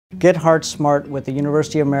Get Heart Smart with the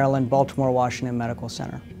University of Maryland, Baltimore, Washington Medical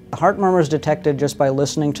Center. The heart murmur is detected just by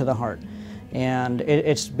listening to the heart, and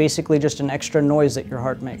it's basically just an extra noise that your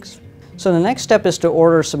heart makes. So the next step is to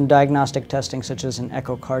order some diagnostic testing such as an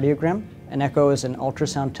echocardiogram. An echo is an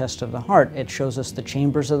ultrasound test of the heart. It shows us the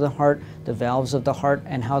chambers of the heart, the valves of the heart,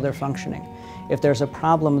 and how they're functioning. If there's a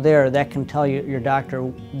problem there, that can tell your doctor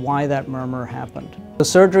why that murmur happened. The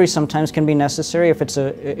surgery sometimes can be necessary if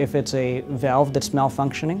it's a valve that's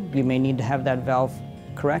malfunctioning. You may need to have that valve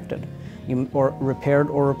corrected, or repaired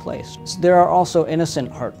or replaced. There are also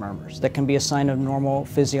innocent heart murmurs that can be a sign of normal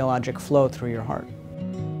physiologic flow through your heart.